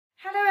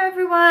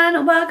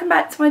everyone, welcome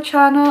back to my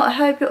channel. I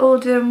hope you're all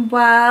doing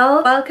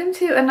well. Welcome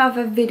to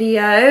another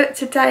video.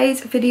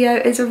 Today's video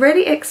is a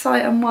really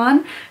exciting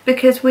one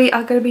because we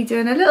are going to be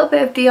doing a little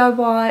bit of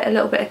DIY, a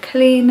little bit of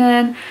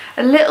cleaning,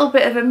 a little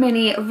bit of a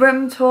mini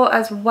room tour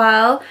as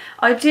well.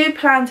 I do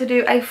plan to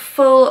do a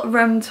full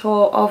room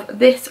tour of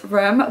this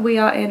room. We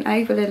are in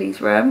Ava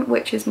Lily's room,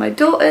 which is my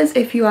daughter's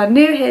if you are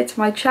new here to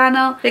my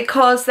channel,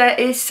 because there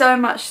is so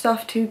much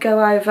stuff to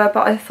go over.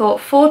 But I thought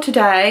for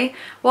today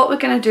what we're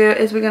going to do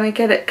is we're going to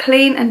get it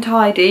clean and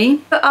tidy,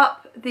 put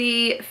up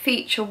the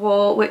feature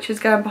wall which is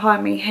going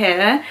behind me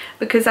here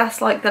because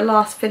that's like the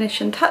last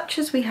finishing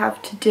touches we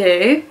have to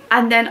do,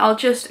 and then I'll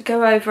just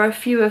go over a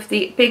few of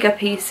the bigger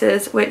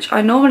pieces which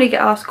I normally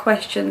get asked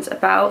questions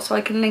about, so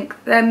I can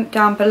link them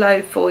down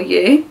below for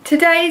you.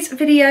 Today's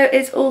video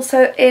is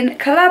also in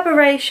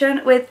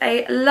collaboration with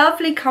a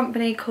lovely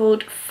company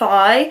called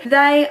Fi.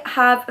 They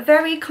have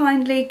very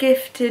kindly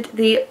gifted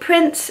the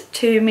prints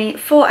to me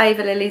for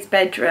Ava Lily's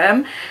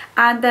bedroom,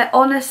 and they're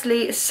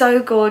honestly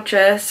so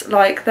gorgeous.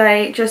 Like,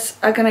 they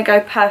just are gonna go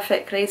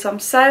perfectly, so I'm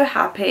so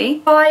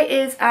happy. Fi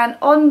is an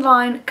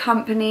online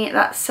company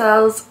that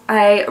sells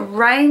a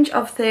range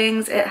of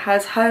things. It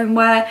has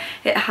homeware,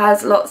 it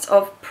has lots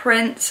of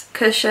prints,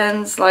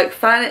 cushions, like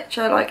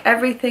furniture, like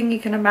everything you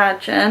can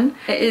imagine.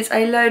 It is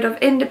a load of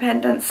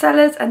independent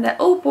sellers and they're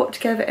all brought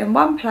together in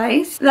one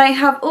place. They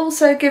have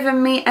also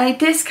given me a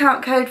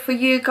discount code for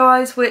you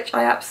guys, which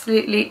I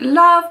absolutely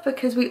love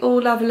because we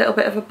all love a little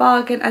bit of a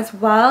bargain as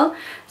well.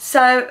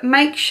 So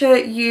make sure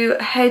you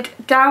head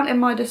down in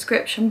my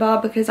description bar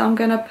because I'm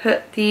going to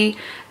put the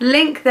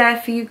link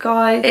there for you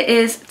guys. It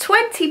is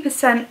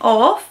 20%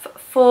 off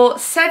for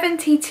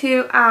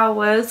 72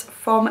 hours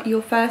from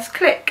your first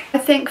click. I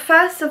think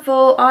first of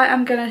all I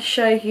am going to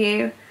show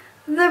you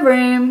the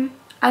room,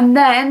 and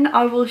then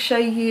I will show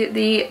you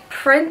the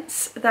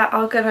prints that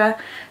are going to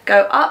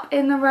go up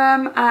in the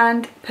room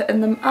and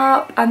putting them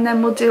up, and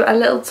then we'll do a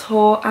little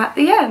tour at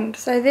the end.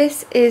 So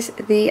this is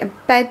the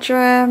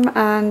bedroom,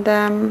 and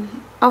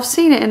I've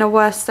seen it in a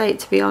worse state,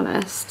 to be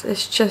honest.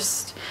 It's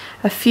just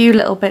a few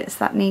little bits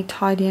that need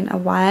tidying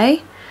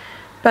away.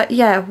 But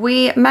yeah,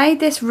 we made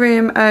this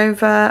room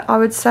over, I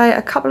would say,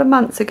 a couple of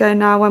months ago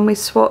now when we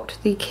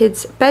swapped the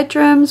kids'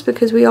 bedrooms,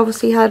 because we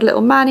obviously had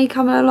little Manny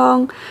coming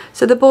along.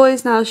 So the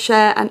boys now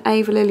share and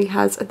Ava Lily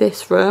has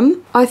this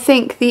room. I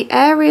think the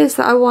areas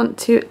that I want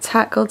to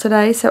tackle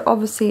today, so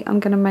obviously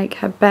I'm going to make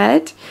her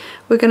bed.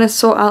 We're going to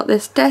sort out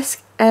this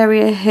desk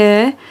area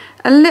here,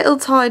 a little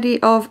tidy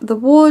of the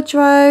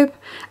wardrobe,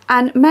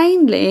 and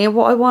mainly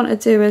what I want to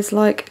do is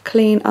like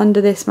clean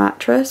under this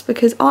mattress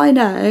because I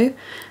know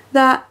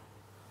that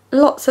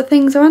lots of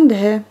things are under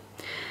here.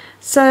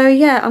 So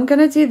yeah, I'm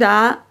gonna do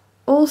that.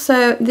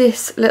 Also,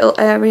 this little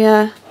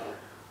area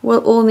will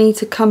all need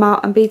to come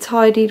out and be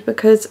tidied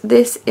because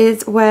this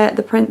is where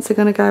the prints are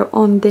gonna go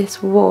on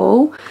this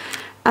wall.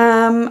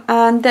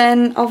 And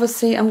then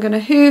obviously I'm gonna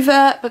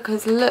hoover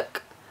because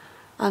look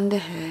under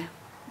here.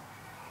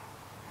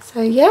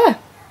 So yeah,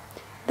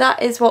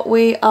 that is what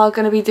we are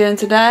going to be doing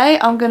today.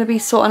 I'm going to be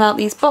sorting out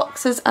these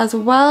boxes as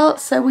well,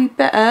 so we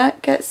better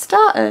get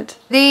started.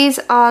 These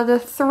are the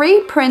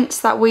 3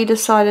 prints that we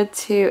decided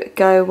to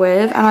go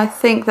with, and I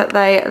think that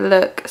they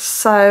look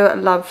so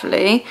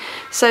lovely.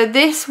 So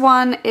this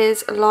one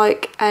is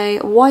like a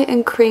white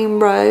and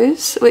cream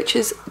rose, which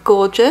is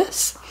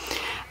gorgeous.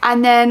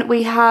 And then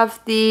we have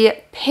the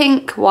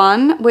pink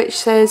one, which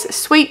says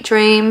Sweet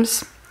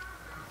Dreams.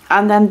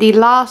 And then the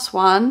last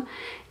one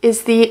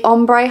is the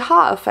ombre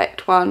heart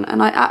effect one,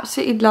 and I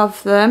absolutely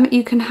love them.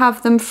 You can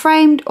have them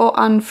framed or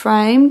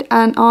unframed,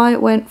 and I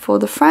went for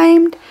the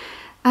framed.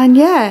 And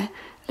yeah,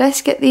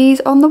 let's get these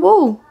on the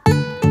wall.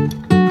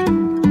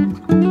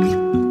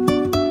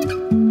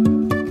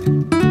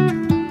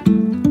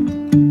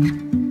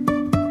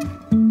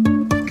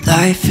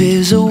 Life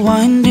is a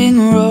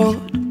winding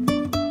road.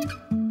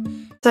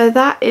 So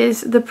that is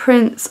the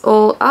prints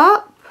all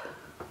up.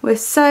 We're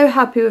so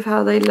happy with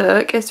how they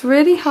look. It's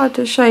really hard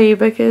to show you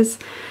because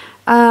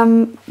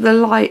the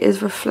light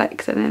is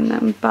reflecting in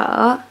them,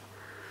 but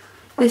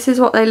this is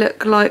what they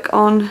look like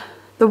on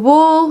the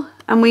wall.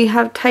 And we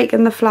have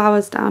taken the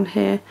flowers down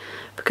here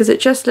because it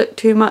just looked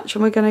too much,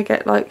 and we're going to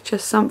get like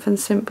just something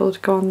simple to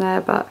go on there.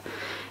 But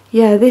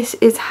yeah, this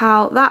is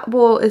how that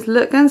wall is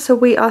looking, so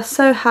we are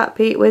so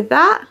happy with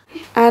that.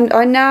 And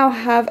I now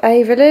have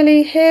Ava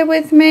Lily here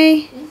with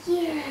me.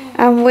 Yeah.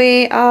 And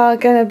we are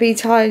going to be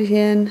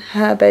tidying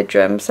her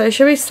bedroom. So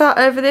should we start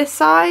over this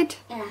side?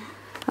 Yeah.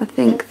 I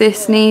think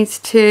this needs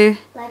to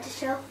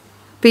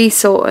be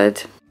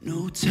sorted.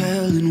 No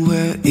telling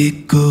where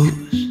it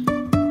goes.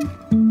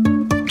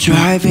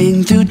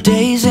 Driving through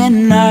days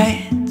and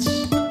nights.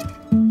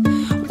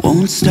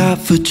 Won't stop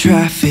for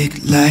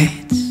traffic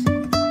lights.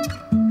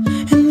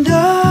 And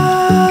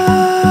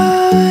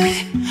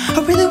I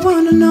really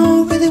wanna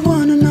know, really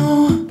wanna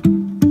know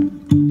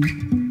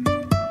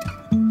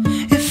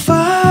if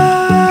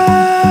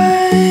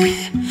I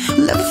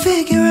will ever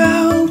figure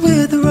out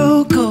where the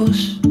road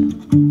goes.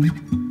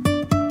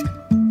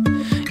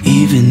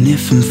 Even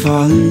if I'm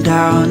falling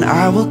down,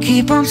 I will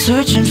keep on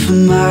searching for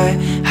my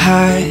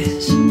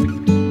highs.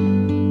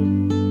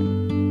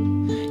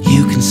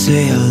 You can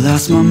say I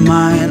lost my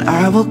mind,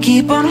 I will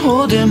keep on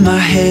holding my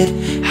head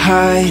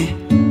high,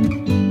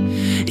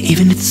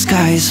 even if the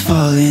sky is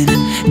falling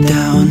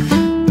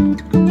down.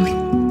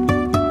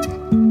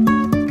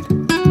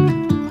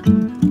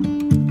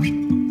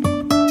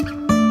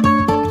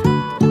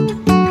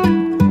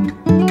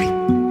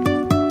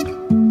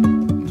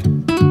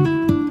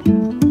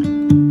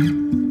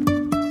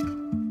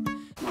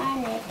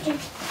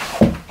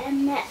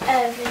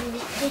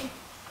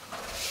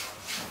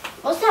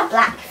 What's that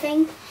black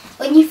thing?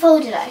 When you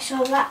folded it, I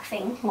saw a black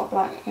thing. What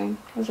black thing?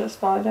 Was it a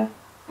spider?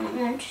 I don't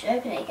know, just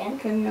open it again.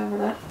 Can you have a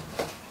look?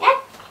 Yeah.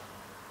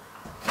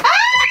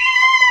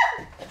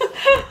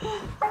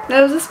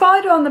 There was a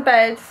spider on the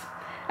bed.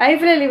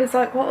 Ava Lily was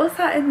like, what was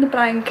that in the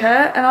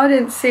blanket? And I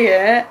didn't see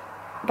it,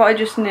 but I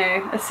just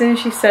knew as soon as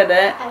she said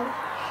it.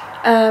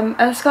 And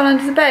it's gone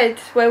under the bed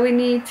where we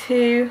need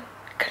to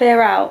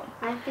clear out.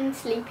 I've been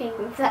sleeping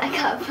with that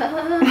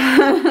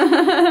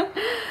cover.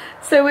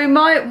 So we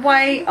might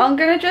wait. I'm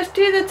going to just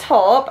do the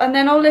top and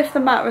then I'll lift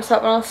the mattress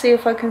up and I'll see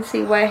if I can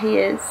see where he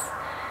is.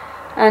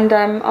 And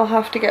I'll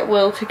have to get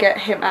Will to get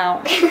him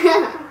out.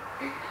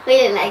 We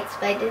don't like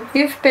spiders.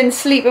 You've been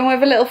sleeping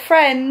with a little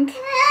friend.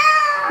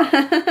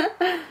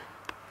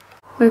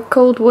 We've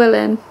called Will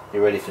in.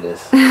 You ready for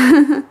this?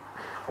 I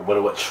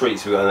wonder what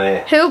treats we got in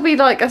there. He'll be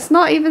like, it's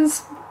not even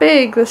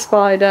big, the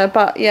spider,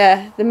 but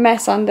yeah, the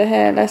mess under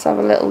here. Let's have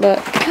a little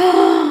look.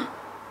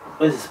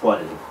 Where's the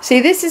spider? See,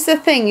 this is the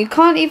thing. You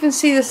can't even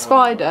see the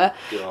spider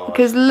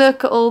because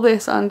look at all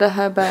this under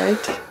her bed.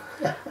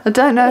 I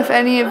don't know if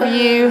any of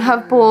you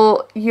have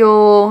bought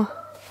your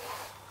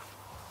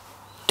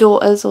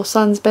daughter's or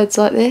son's beds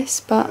like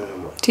this, but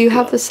do you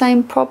have the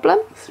same problem?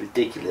 It's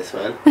ridiculous,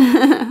 man.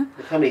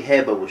 Look how many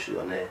hair bubbles she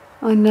got on there.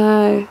 I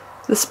know.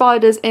 The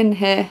spider's in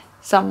here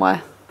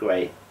somewhere.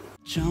 Great.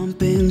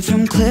 Jumping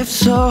from cliffs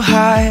so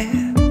high,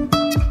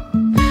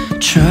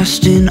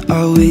 trusting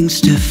our wings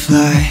to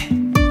fly.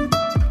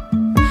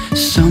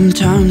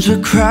 Sometimes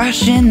we're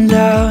crashing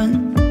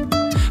down,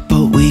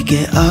 but we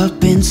get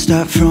up and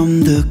start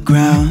from the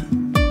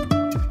ground.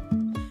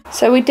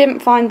 So we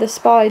didn't find the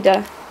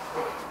spider,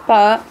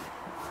 but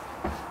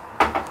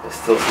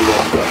There's still some more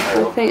stuff.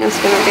 I think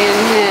that's going to be in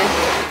here.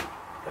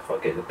 If I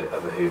get a bit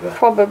of a hoover.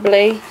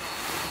 Probably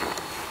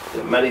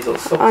Maddie's got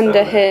socks under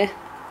down here.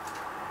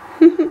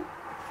 there.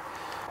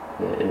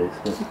 Yeah, it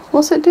is.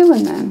 What's it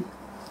doing then?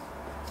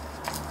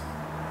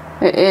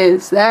 It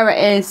is. There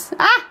it is.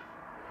 Ah!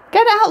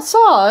 Get it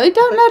outside.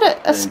 Don't let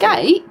it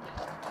escape.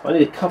 I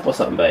need a cup or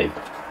something, babe.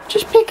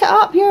 Just pick it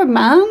up. You're a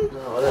man.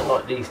 No, I don't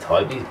like these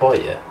type. These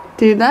bite you.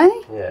 Do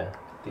they? Yeah,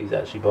 these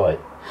actually bite.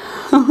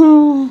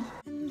 And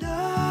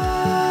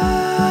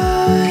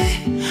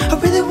I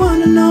really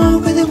wanna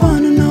know,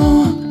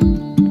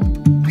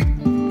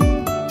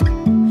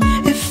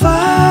 if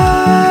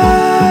I'll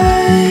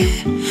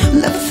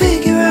ever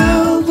figure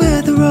out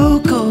where the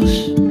road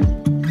goes.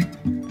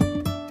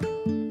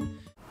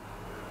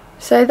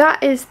 So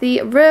that is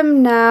the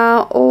room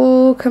now,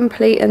 all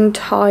complete and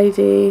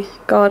tidy.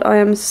 God, I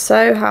am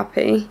so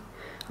happy.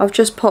 I've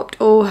just popped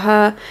all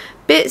her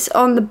bits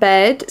on the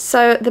bed.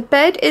 So the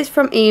bed is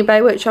from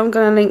eBay, which I'm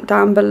going to link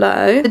down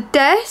below. The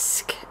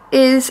desk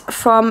is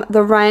from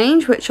the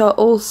range, which I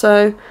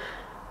also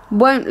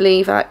won't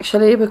leave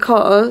actually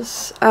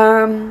because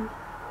I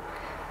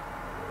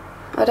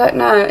don't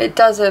know, it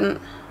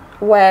doesn't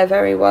wear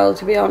very well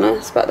to be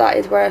honest, but that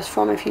is where it's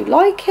from if you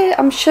like it.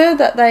 I'm sure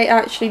that they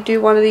actually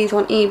do one of these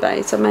on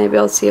eBay, so maybe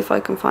I'll see if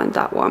I can find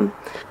that one.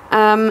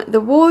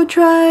 The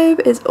wardrobe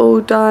is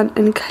all done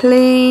and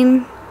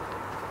clean.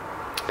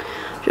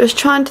 Just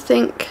trying to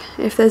think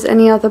if there's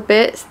any other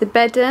bits. The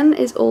bedding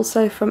is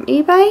also from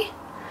eBay.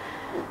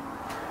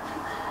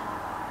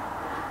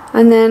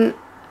 And then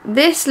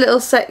this little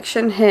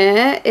section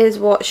here is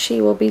what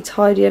she will be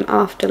tidying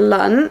after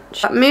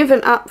lunch. But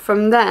moving up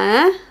from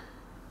there,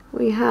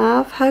 we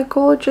have her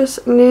gorgeous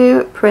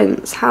new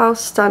prints. How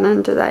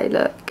stunning do they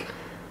look?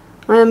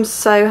 I am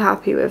so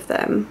happy with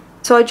them.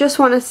 So I just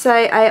want to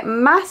say a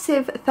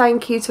massive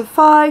thank you to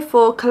Fi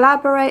for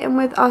collaborating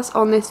with us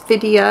on this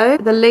video.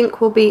 The link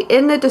will be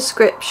in the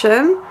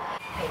description.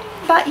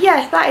 But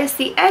yeah, that is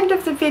the end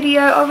of the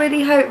video. I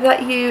really hope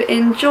that you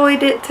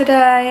enjoyed it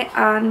today,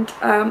 and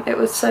it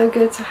was so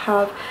good to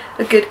have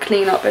a good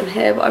clean up in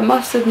here. But I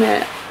must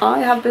admit, I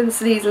have been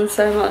sneezing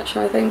so much,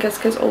 and I think it's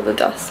because all the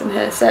dust in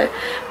here. So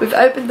we've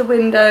opened the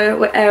window,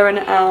 we're airing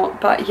it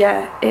out, but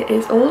yeah, it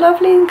is all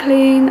lovely and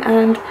clean,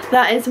 and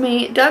that is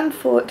me done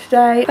for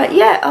today. But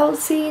yeah, I'll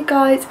see you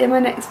guys in my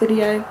next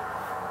video.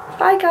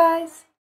 Bye guys.